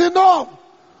 Enough is enough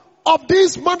of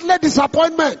this monthly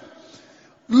disappointment.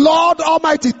 Lord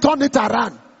Almighty, turn it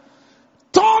around.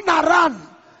 Turn around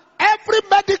every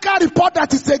medical report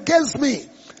that is against me.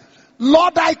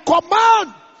 Lord, I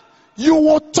command, you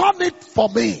will turn it for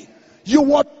me. You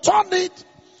will turn it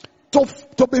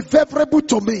to be favorable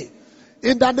to me.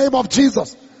 In the name of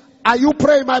Jesus. Are you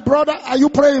praying, my brother? Are you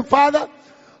praying, Father?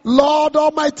 Lord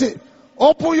Almighty,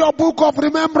 open your book of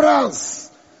remembrance.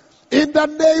 In the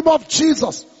name of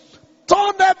Jesus.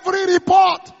 Turn every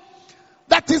report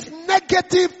that is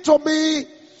negative to me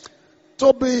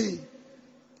to be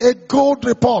a good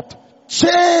report.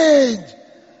 Change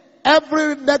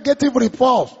every negative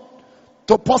report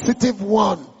to positive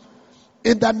one.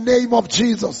 In the name of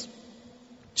Jesus.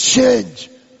 Change.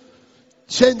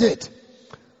 Change it.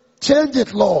 Change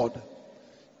it, Lord.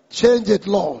 Change it,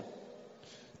 Lord.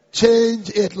 Change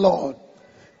it, Lord.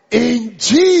 In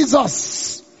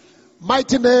Jesus'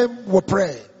 mighty name we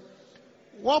pray.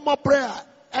 One more prayer.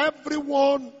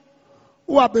 Everyone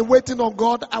who have been waiting on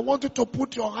God, I want you to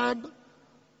put your hand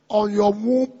on your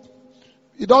womb.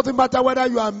 It doesn't matter whether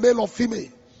you are male or female.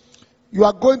 You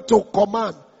are going to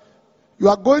command. You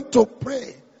are going to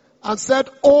pray and said,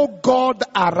 oh God,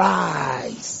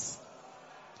 arise.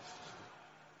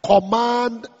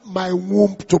 Command my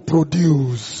womb to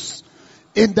produce.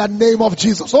 In the name of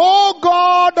Jesus. Oh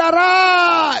God,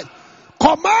 arise.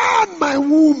 Command my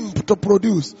womb to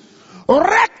produce.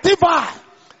 Rectify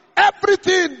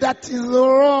everything that is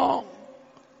wrong.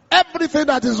 Everything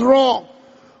that is wrong.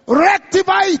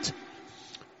 Rectify it.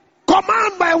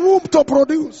 Command my womb to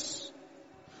produce.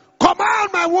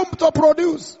 Command my womb to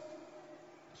produce.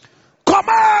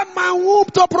 Command my womb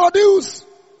to produce.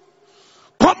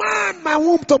 Command my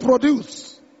womb to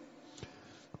produce.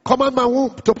 Command my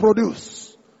womb to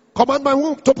produce. Command my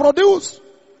womb to produce.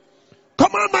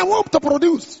 Command my womb to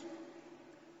produce.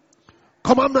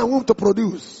 Command my womb to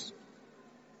produce.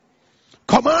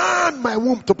 Command my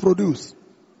womb to produce.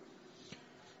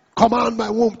 Command my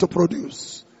womb to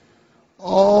produce.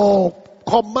 Oh,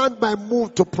 command my womb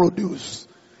to produce.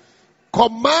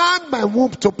 Command my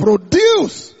womb to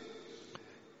produce.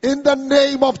 In the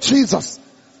name of Jesus.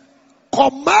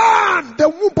 Command the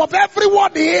womb of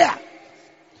everyone here,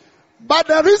 by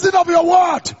the reason of your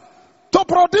word, to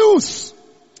produce.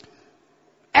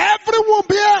 Every womb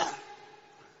here,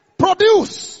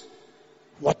 produce.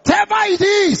 Whatever it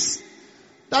is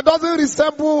that doesn't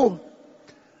resemble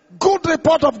good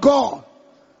report of God,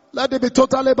 let it be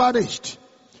totally banished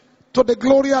to the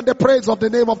glory and the praise of the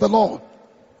name of the Lord.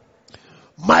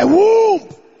 My womb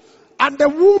and the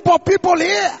womb of people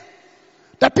here,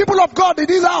 the people of God in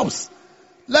this house,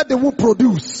 let the womb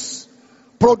produce.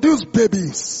 Produce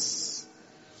babies.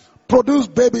 Produce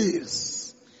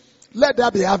babies. Let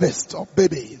there be harvest of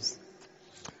babies.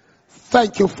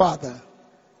 Thank you, Father.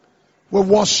 We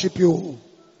worship you.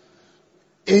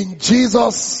 In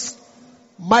Jesus'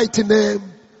 mighty name,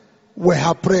 we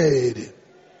have prayed.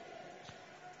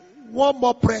 One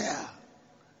more prayer.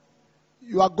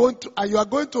 You are going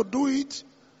to do it.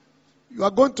 You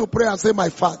are going to pray and say, my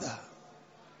Father,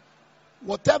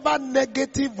 whatever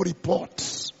negative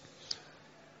reports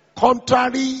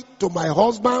contrary to my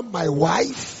husband, my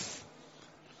wife,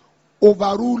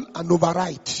 overrule and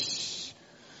overwrite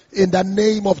in the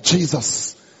name of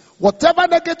Jesus. Whatever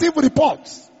negative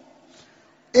reports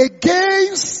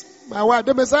against my wife,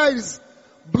 the Messiah is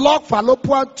blocked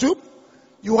fallopian tube.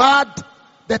 You had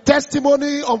the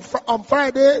testimony on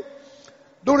Friday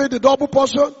during the double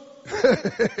portion.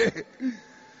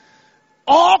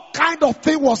 All kind of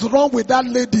thing was wrong with that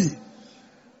lady.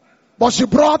 But she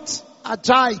brought a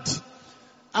child.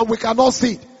 And we cannot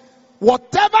see it.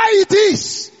 Whatever it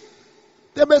is,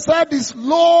 they may say this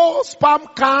low sperm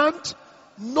count,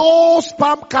 no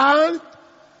sperm count.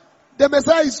 They may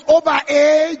say it's over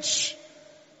age.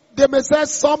 They may say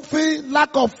something,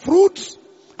 lack of fruit.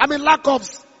 Lack of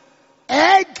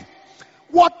egg.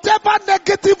 Whatever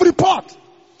negative report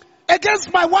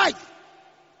against my wife,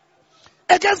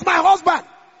 against my husband,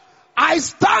 I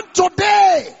stand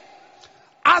today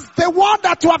as the one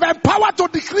that you have empowered to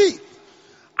decree.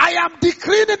 I am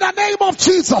decreeing in the name of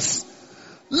Jesus.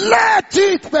 Let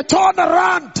it be turned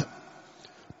around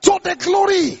to the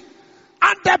glory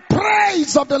and the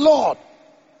praise of the Lord.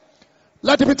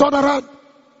 Let it be turned around.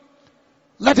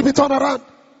 Let it be turned around.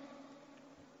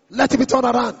 Let it be turned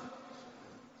around.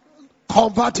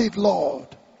 Convert it, Lord.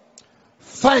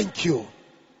 Thank you.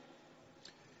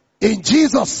 In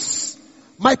Jesus'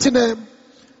 mighty name,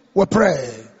 we pray.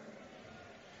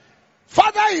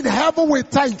 Father in heaven, we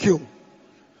thank you.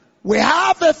 We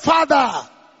have a Father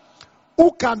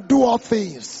who can do all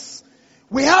things.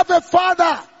 We have a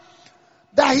Father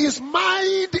that his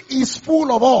mind is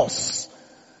full of us.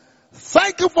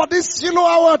 Thank you for this Shiloh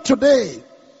hour today.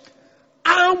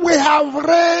 And we have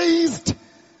raised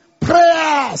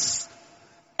prayers.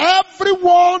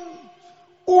 Everyone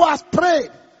who has prayed,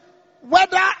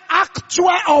 whether actual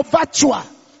or virtual,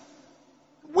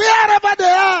 wherever they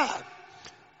are,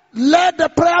 let the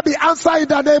prayer be answered in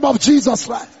the name of Jesus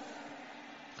Christ.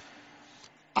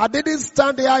 I didn't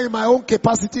stand there in my own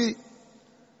capacity.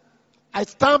 I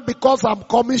stand because I'm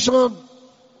commissioned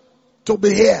to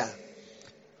be here.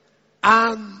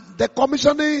 And the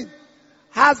commissioning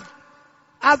has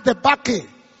the backing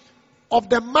of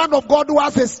the man of God who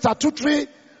has a statutory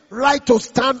right to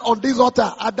stand on this altar,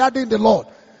 our daddy in the Lord.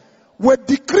 We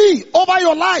decree over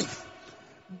your life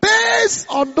based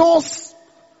on those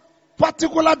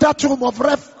particular datum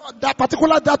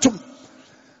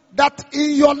that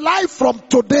in your life from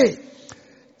today,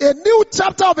 a new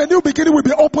chapter of a new beginning will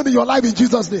be opened in your life in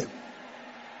Jesus' name.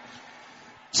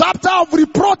 Chapter of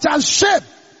reproach and shame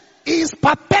is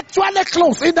perpetually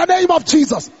closed in the name of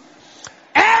Jesus.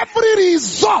 Every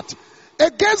result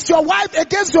against your wife,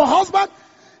 against your husband,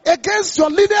 against your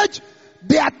lineage,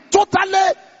 they are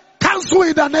totally cancelled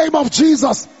in the name of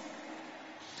Jesus.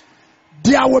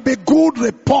 There will be good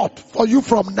report for you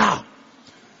from now.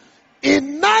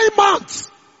 In 9 months,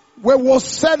 we will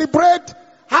celebrate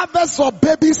harvest of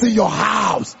babies in your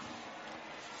house.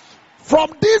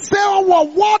 From this day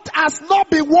onward, what has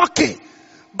not been working,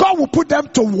 God will put them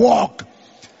to work.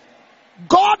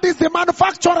 God is the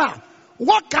manufacturer.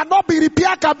 What cannot be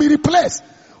repaired can be replaced.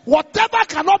 Whatever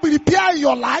cannot be repaired in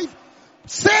your life,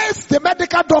 says the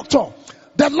medical doctor,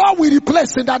 the Lord will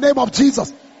replace in the name of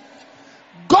Jesus.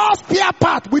 God's spare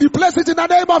part will replace it in the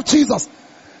name of Jesus.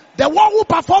 The one who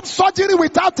performs surgery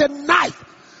without a knife,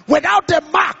 without a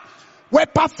mark, will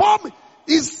perform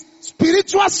his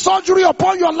spiritual surgery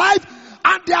upon your life,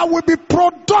 and there will be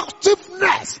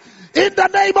productiveness in the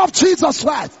name of Jesus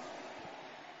Christ.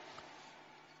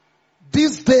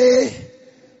 This day,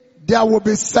 there will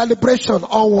be celebration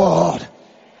onward.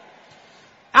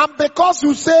 And because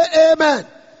you say amen,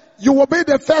 you will be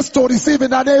the first to receive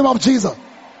in the name of Jesus.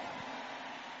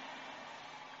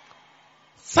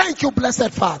 Thank you,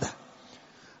 blessed Father.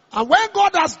 And when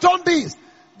God has done this,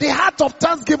 the heart of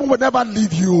thanksgiving will never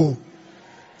leave you.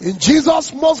 In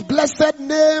Jesus' most blessed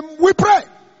name we pray.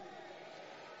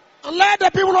 And let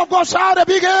the people of God shout a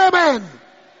big amen.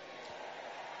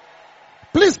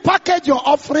 Please package your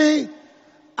offering,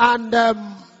 and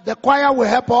the choir will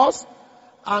help us,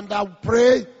 and I will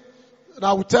pray, and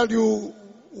I will tell you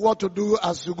what to do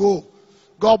as you go.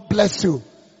 God bless you.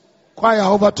 Choir,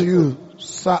 over to you,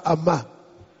 Sir Amma.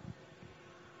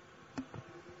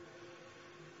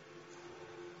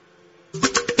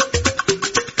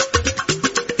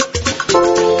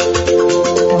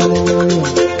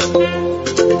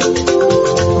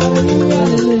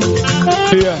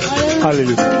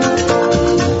 Hallelujah.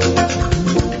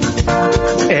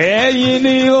 Ẹ̀yin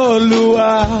ni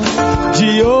Olúwa,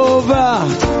 Jehovah,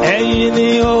 ẹ̀yin ni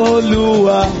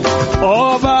Olúwa,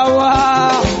 ọba wa.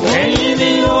 Ẹ̀yin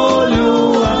ni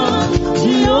Olúwa,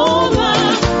 Jehovah,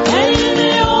 ẹ̀yin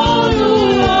ni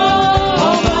Olúwa,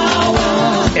 ọba wa.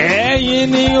 Ẹ̀yin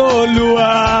ni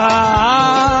Olúwa,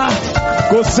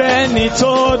 kò sẹ́ni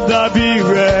tó dàbí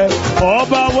rẹ̀,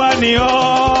 ọba wa ni ọ́.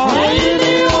 Ẹ̀yin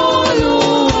ni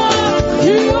Olúwa,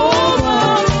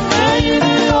 Jehovah, ẹ̀yin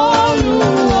ni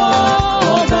Olúwa,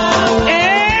 ọba wa.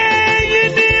 Ẹ̀yin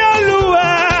ni Olúwa,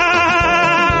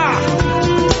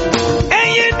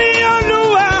 ẹ̀yin ni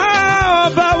Olúwa,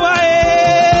 ọba wa.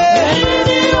 Ẹ̀yin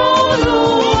ni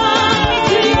Olúwa,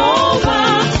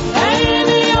 Jehovah, ẹ̀yin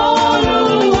ni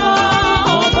Olúwa,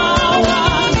 ọba wa.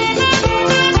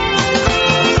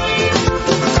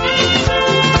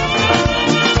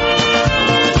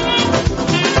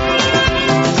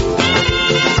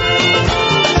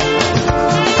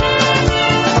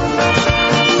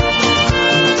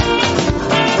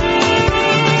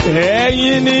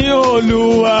 Ẹ̀yin ni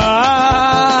Olúwa,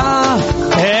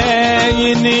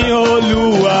 ẹ̀yin ni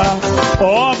Olúwa,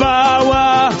 ọba wa.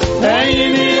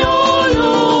 Ẹ̀yin ni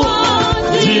Olúwa,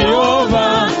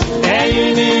 Jehovah,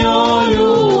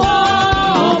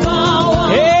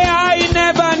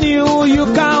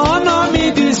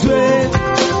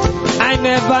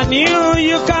 never knew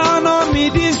you can honor me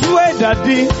this way,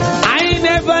 Daddy. I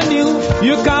never knew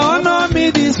you can honor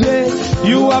me this way.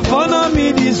 You have honored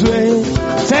me this way.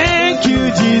 Thank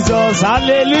you, Jesus.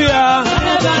 Hallelujah. I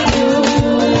never knew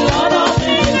you would honor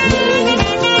me this way.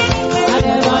 I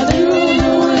never knew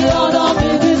you would honor me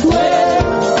this way.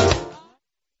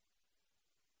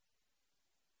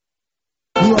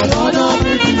 You have honored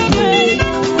me this way.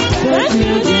 Thank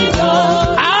you, Jesus.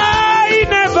 I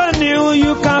never knew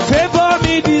you can favor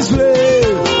me this way.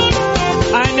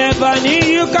 I never knew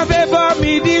you can favor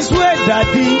me this way,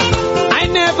 Daddy. I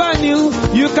never knew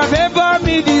you can favor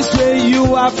me this way.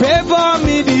 You have favored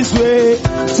me this way.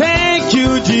 Thank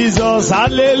you, Jesus.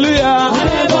 Hallelujah. I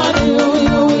never knew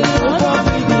you would favor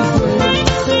me this way.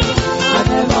 I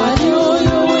never knew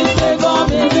you would favor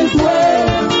me this way.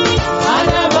 I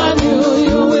never knew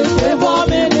you would favor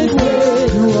me this way.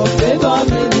 You have favored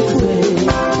me this way.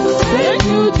 Thank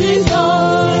you, Jesus.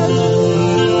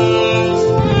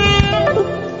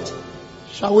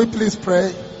 Shall we please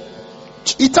pray?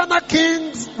 Eternal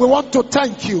Kings, we want to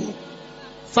thank you.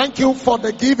 Thank you for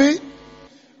the giving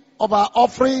of our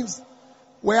offerings.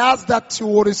 We ask that you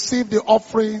will receive the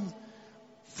offering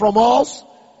from us.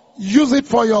 Use it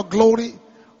for your glory.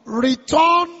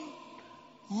 Return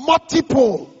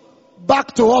multiple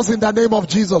back to us in the name of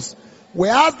Jesus. We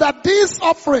ask that this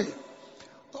offering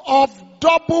of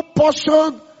double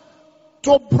portion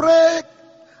to break,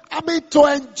 to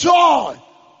enjoy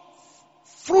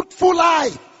fruitful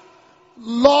life,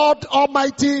 Lord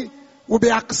Almighty, will be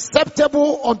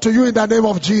acceptable unto you in the name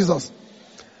of Jesus.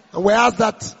 And we ask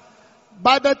that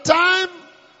by the time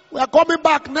we are coming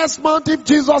back next month, if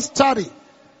Jesus tarry,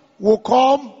 will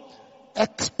come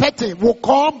expecting, will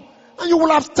come, and you will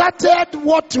have started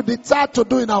what you desire to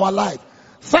do in our life.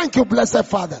 Thank you, blessed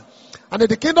Father. And in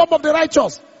the kingdom of the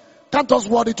righteous, count us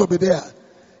worthy to be there.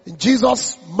 In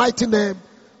Jesus' mighty name,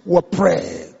 we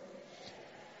pray.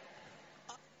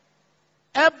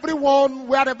 Everyone,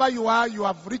 wherever you are, you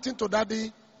have written to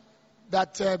Daddy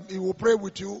that he will pray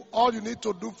with you. All you need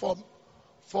to do for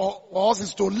us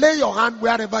is to lay your hand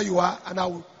wherever you are, and I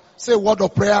will say a word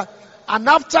of prayer. And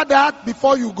after that,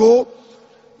 before you go,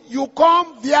 you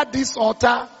come via this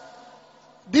altar,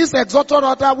 this exalted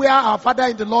altar where our Father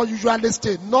in the Lord usually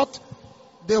stays. Not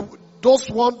those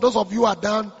of you who are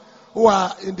down, who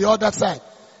are in the other side.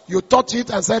 You touch it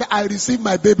and said, I receive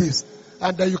my babies,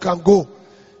 and then you can go.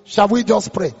 Shall we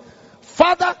just pray?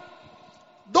 Father,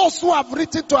 those who have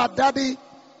written to our Daddy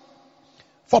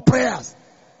for prayers,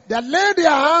 they lay their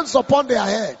hands upon their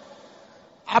head.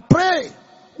 I pray,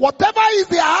 whatever is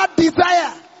their heart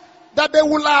desire, that they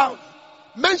will have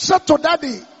mentioned to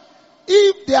Daddy,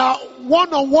 if they are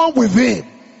one-on-one with Him,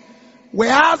 we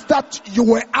ask that you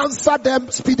will answer them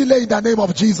speedily in the name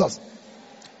of Jesus.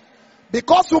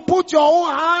 Because you put your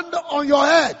own hand on your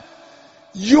head,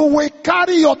 you will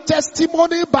carry your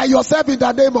testimony by yourself in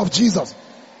the name of Jesus.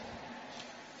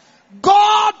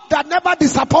 God that never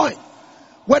disappoints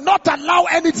will not allow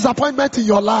any disappointment in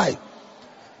your life.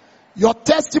 Your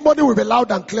testimony will be loud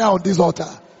and clear on this altar.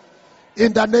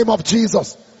 In the name of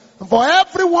Jesus. And for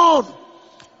everyone,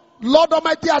 Lord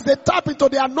Almighty, as they tap into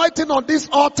the anointing on this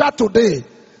altar today,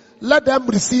 let them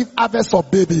receive harvest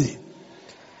of baby.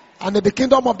 And in the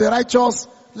kingdom of the righteous,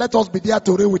 let us be there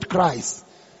to reign with Christ.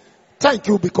 Thank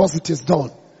you because it is done.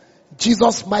 In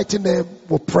Jesus' mighty name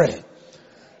we pray.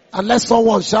 And let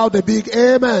someone shout a big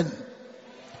amen.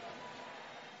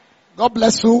 God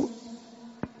bless you.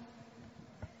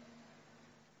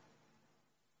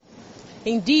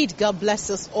 Indeed, God bless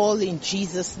us all in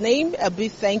Jesus' name. A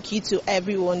big thank you to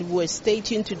everyone who is staying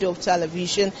tuned to Dove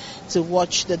Television to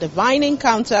watch the Divine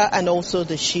Encounter and also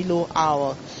the Shiloh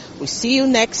Hour. We'll see you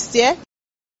next year.